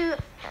let's go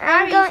to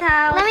I'm Ari's going.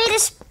 house. Let me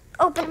just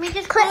open. Let me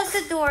just Click. close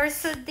the door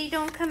so they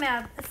don't come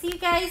out. I'll see you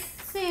guys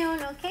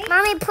soon, okay?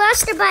 Mommy,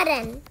 press the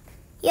button.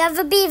 You have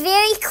to be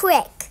very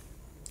quick.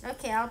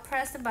 Okay, I'll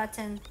press the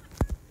button.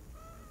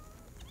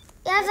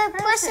 You have to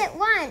Press press it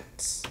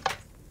once.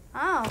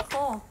 Oh,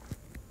 cool.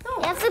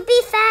 You have to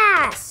be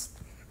fast.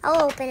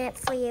 I'll open it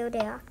for you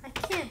there. I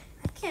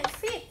can't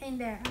fit in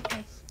there.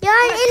 Okay.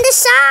 You're in the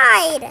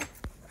side.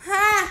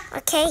 Ha!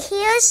 Okay,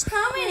 here's.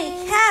 How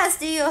many cats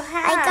do you have?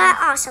 I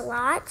got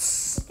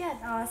ocelots. You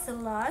got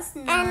ocelots.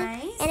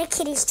 Nice. And a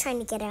kitty's trying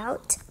to get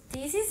out.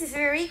 This is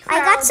very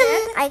crowded.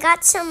 I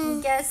got some.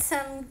 You got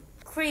some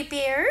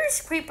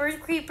creepers.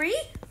 Creepy.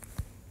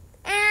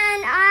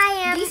 And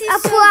I am This a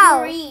is so pro.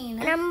 green.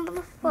 And I'm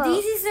a pro.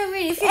 This is so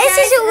green. If you This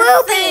guys is a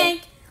Ruby.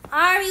 think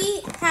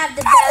Ari have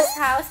the best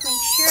house,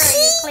 make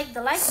sure you click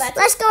the like button.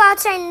 Let's go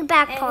outside in the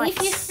back And porch.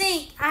 if you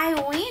think I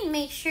win,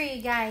 make sure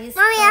you guys.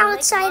 Mommy, click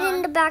outside on.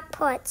 in the back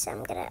porch.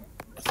 I'm gonna.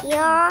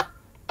 Here.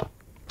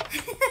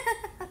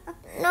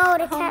 No,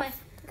 the Oh, cat.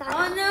 got oh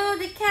out. no,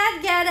 the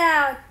cat got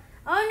out.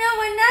 Oh no,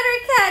 another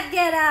cat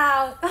get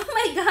out. Oh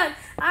my god,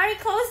 Ari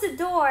closed the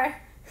door.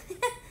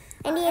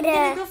 I need I'm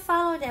gonna a. go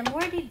follow them.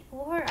 Where are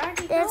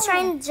they They're going?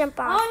 trying to jump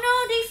off. Oh no,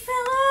 they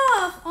fell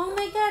off. Oh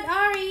my god,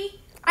 Ari.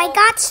 I Oh,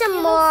 got some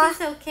he more. looks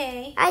he's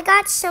okay. I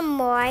got some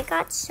more. I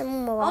got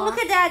some more. Oh, look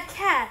at that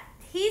cat.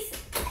 His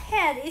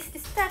head is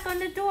stuck on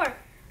the door.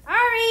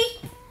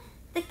 Ari,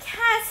 the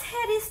cat's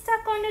head is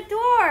stuck on the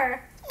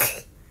door.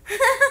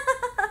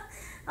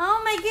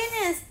 Oh my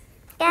goodness.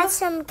 Got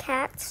some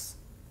cats.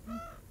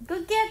 Go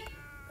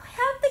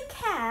help the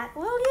cat,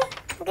 will you?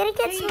 I'm gonna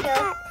get There some you go.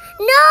 cats.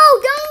 No,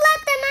 don't let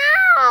them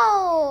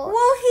out.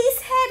 Well,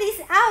 his head is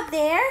out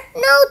there.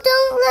 No,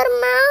 don't let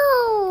them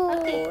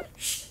out. Okay.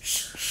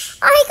 Shh.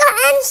 I got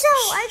Enzo.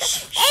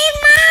 Hey,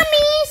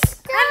 Mommy,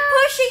 stop. I'm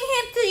pushing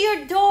him to your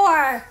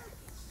door.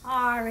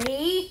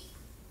 Ari.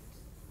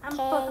 I'm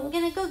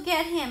gonna go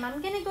get him.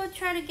 I'm gonna go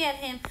try to get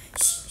him.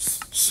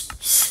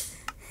 Shh.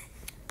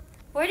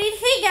 Where did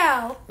he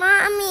go?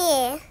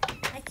 Mommy.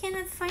 I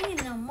cannot find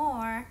him no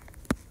more.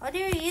 Oh,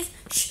 there he is.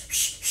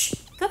 Shh.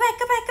 Go back.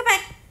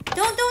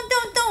 Don't.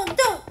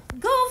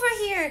 Go over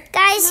here.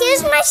 Guys, No.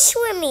 here's my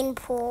swimming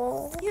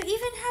pool. You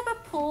even have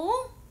a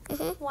pool?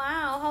 Mhm.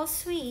 Wow, how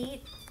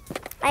sweet.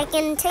 I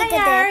can take Hi, a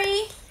dip.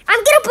 Ari.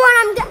 I'm gonna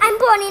burn.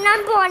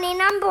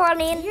 I'm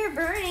burning. You're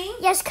burning.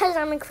 Yes, because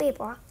I'm a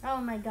creeper. Oh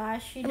my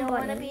gosh, you I'm don't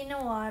want to burning. be in the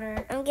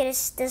water. I'm gonna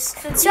just this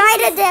try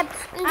to is dip.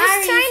 I'm just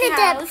Ari's trying to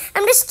dip. house.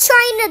 I'm just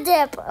trying to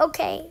dip.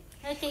 Okay.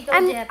 Okay, go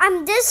dip.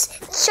 I'm just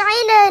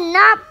trying to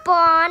not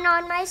burn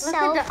on Look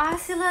myself. at the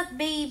ocelot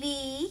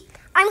baby.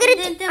 I'm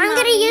and the gonna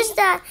mommy. use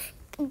the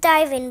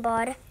diving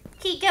board.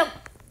 Okay, go.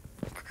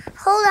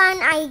 Hold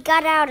on, I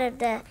got out of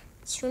the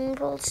swimming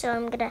pool, so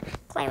I'm gonna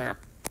climb up.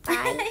 Bye.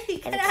 You're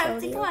I gonna have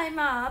told to you. climb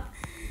up.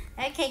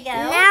 Okay, go.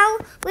 Now,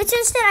 which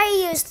one should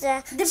I use?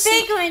 The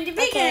big one, the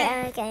big okay,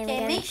 one. Okay, I'm Okay,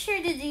 gonna make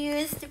sure that you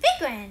use the big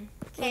one.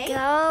 Okay.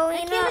 go.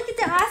 Okay, look at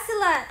the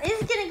ocelot.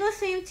 He's gonna go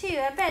swim too.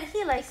 I bet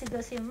he likes to go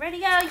swim. Ready,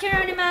 go,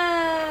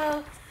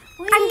 Geronimo.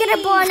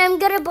 I'm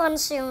gonna burn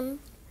soon.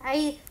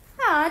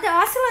 The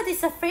ocelot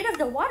is afraid of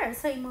the water,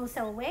 so he moves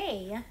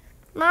away.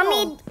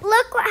 Mommy,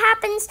 look what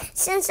happens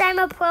since I'm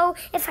a pro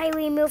if I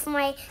remove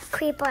my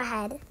creeper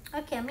head.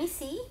 Okay, let me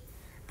see.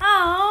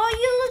 Oh,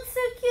 you look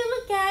so cute.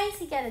 Look, guys,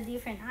 he got a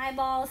different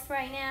eyeballs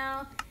right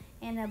now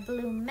and a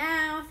blue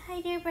mouth.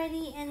 Hi there,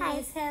 buddy. And Hi.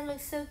 his head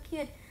looks so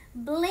cute.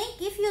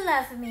 Blink if you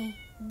love me.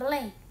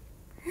 Blink.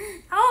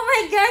 Oh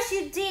my gosh,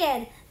 you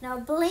did. Now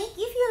blink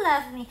if you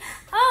love me.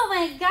 Oh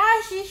my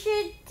gosh, you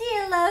sure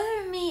did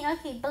love me.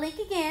 Okay, blink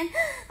again.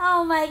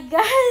 Oh my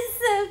gosh,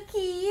 so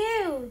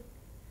cute.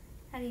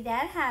 How did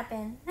that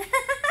happen?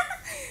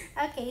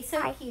 Okay, so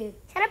Hi. cute.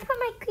 Can I put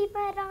my creeper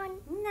head on?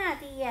 Not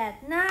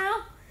yet.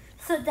 Now,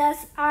 so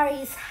that's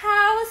Ari's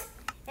house,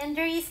 and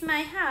there is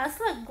my house.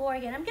 Look,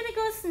 Gorgon. I'm gonna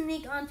go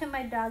sneak onto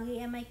my doggy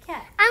and my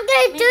cat. I'm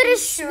gonna do Making the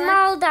sure-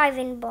 small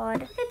diving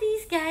board. Look at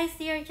these guys.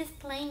 They are just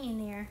playing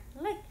in there.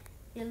 Look,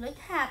 they look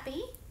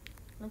happy.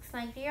 Looks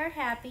like they are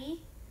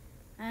happy.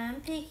 I'm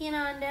picking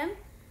on them.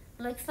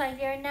 Looks like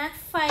they're not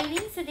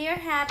fighting, so they're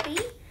happy.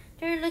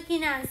 They're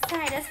looking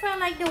outside. That's why I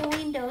like the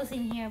windows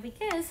in here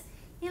because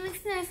it looks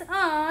nice.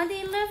 Oh,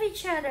 they love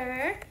each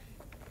other.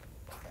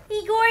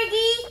 Hey,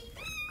 Gorgie.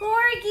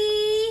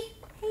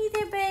 Hey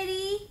there,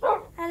 buddy.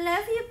 I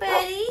love you,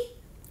 buddy.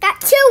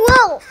 Got 2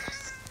 wolves.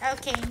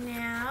 Okay,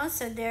 now,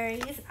 so there is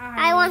Ari's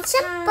I want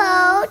some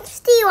house. bones.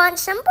 Do you want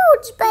some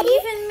bones, buddy? He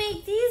even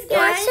make these You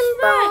want guys. some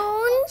Look.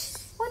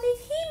 bones? What did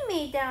he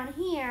make down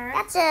here?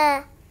 That's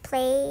a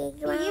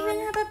playground. We even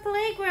have a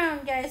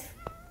playground, guys.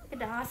 Look at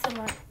the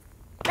ocelot.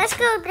 Let's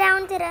go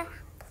down to the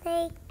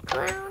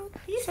playground.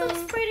 This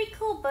looks pretty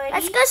cool, buddy.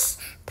 Let's go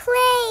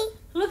play.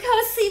 Look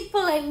how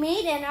simple I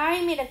made, and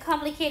Ari made a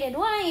complicated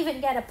one. I even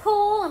got a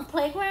pool and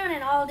playground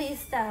and all these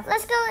stuff.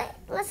 Let's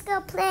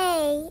go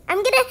play.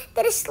 I'm gonna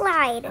get a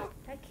slide.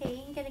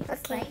 Okay, I'm gonna go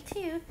slide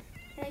too.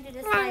 Can I do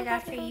the slide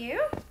after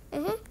you?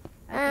 Mhm.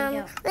 Okay,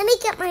 go. Let me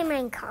get my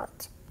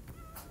minecart.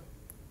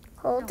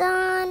 Hold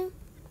on.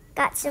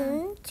 Got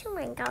two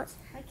minecarts.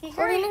 Okay,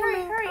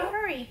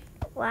 hurry.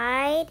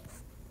 Wide.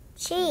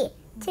 3,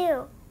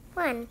 2,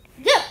 1.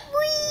 Go!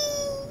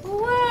 Whee!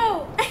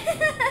 Whoa!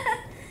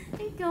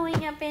 I'm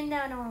going up and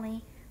down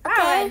only.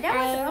 Okay, Alright, that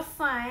was all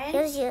fun.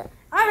 Here's you.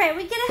 Alright,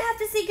 we're gonna have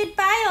to say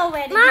goodbye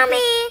already.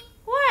 Mommy!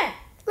 What?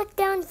 Look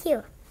down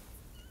here.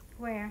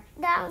 Where?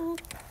 Down.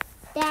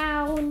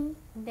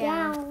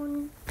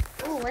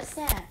 Oh, what's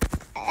that?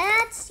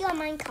 That's your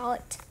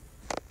minecart.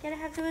 Gonna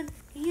have to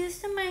use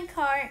the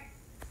minecart.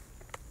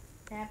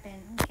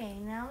 Happened. Okay,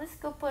 now let's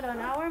go put on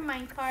our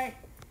minecart.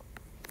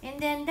 And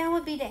then that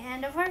would be the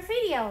end of our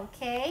video,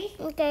 okay?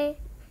 Okay.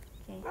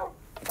 Okay.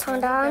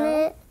 Turn on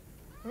it.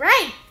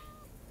 Right!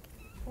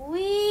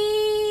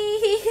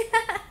 Whee!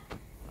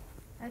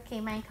 Okay,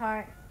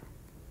 minecart.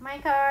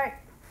 Minecart.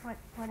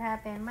 What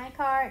happened?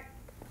 Minecart.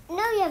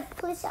 No, you have to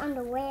place it on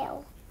the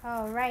rail.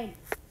 Oh, right.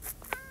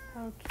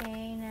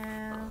 Okay,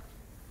 now.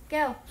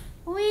 Go.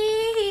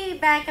 Whee!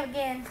 Back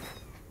again.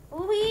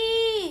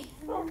 Whee!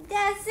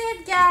 That's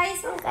it, guys.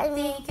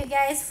 Thank you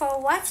guys for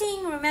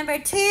watching. Remember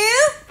to...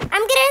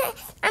 I'm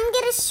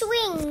gonna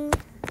swing.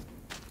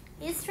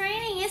 It's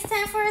raining. It's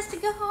time for us to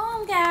go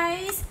home,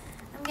 guys.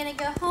 I'm gonna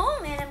go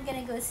home and I'm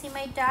gonna go see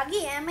my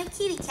doggy and my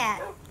kitty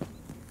cat.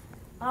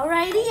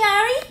 Alrighty,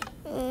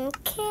 Ari?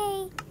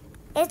 Okay.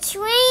 It's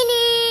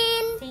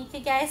raining. Thank you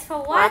guys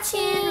for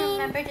watching.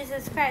 Remember to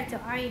subscribe to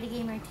Ari the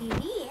Gamer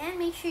TV and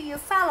make sure you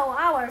follow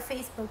our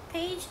Facebook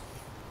page.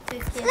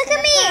 Look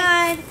at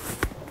me.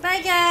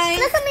 Bye, guys.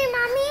 Look at me,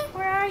 Mommy.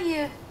 Where are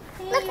you?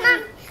 Hey. Look,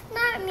 Mom.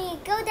 Not me.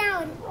 Go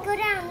down. Go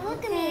down.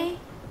 Look at me.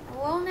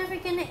 We're never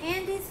gonna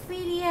end this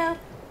video.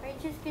 We're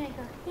just gonna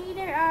go. Hey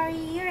there, Ari.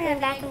 You're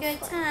having a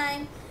good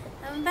time.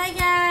 Bye,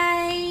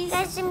 guys.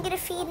 Guys, I'm gonna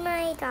feed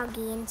my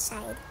doggy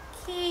inside.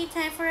 Okay,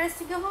 time for us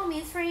to go home.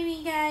 It's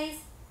raining, guys.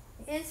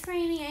 It's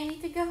raining. I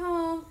need to go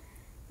home.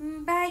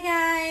 Bye,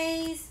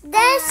 guys.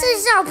 This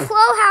is our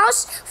pro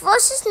house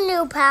versus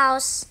noob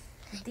house.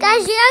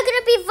 Guys, you're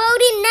gonna be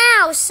voting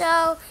now,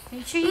 so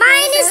sure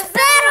mine is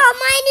better.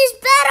 Mine is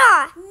better.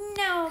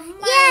 No,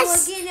 mine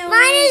yes, will get away.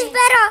 Mine is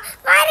better.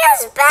 Mine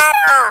is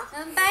better.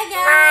 Bye,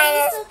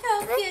 guys. Look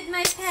how cute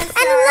my pets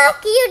and are. look,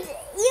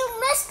 you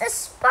missed a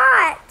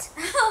spot.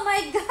 Oh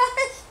my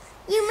gosh.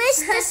 You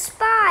missed a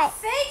spot.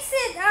 Fix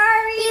it,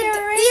 Ari.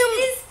 The rain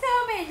is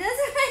coming.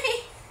 That's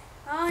right.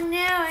 Oh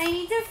no, I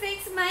need to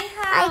fix my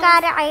house. I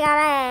got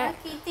it.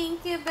 Okay,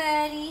 thank you,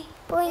 buddy.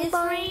 Boing, It's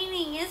boing.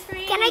 raining. It's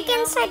raining. Can I get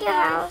inside your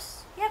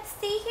house? Yep,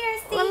 stay here.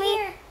 Stay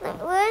here.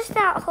 Where's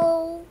that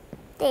hole?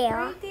 There.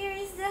 Right there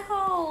is the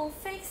hole.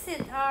 Fix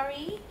it,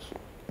 Ari.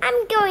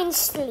 I'm going to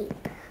sleep.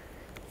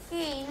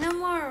 Okay, no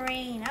more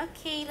rain.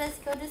 Okay, let's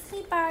go to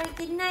sleep, Ari.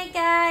 Good night,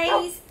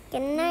 guys.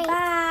 Good night.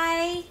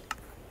 Bye.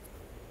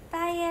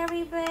 Bye,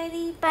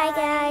 everybody. Bye,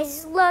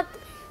 guys. Look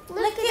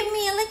at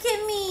me. Look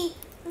at me.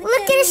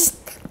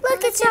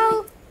 Look at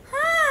so.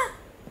 Huh?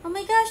 Oh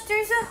my gosh,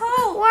 there's a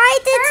hole. Why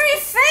did Hurry,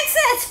 fix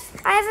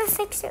it. I haven't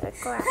fixed it with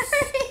glass.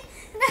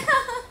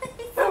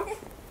 No.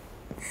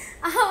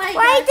 Oh my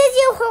Why gosh. did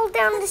you hold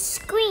down the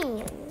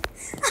screen?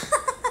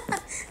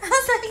 I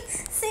was like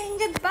saying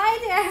goodbye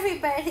to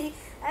everybody.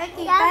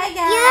 Okay, Yeah, bye,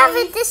 guys. you have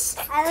to just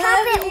I tap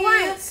love it you.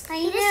 once. I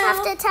You know. just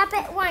have to tap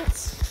it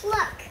once.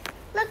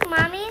 Look,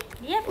 Mommy.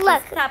 Yep. Look.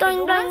 just tap Doing,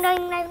 it doing, once.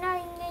 doing, doing,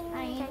 doing,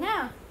 I doing.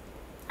 know.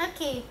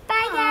 Okay.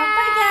 Bye, Aw, guys.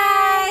 Bye,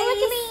 guys.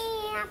 Look at me.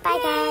 Bye,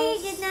 Yay,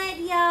 guys. good night,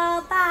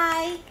 y'all.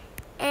 Bye.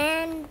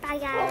 And bye,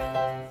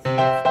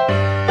 guys.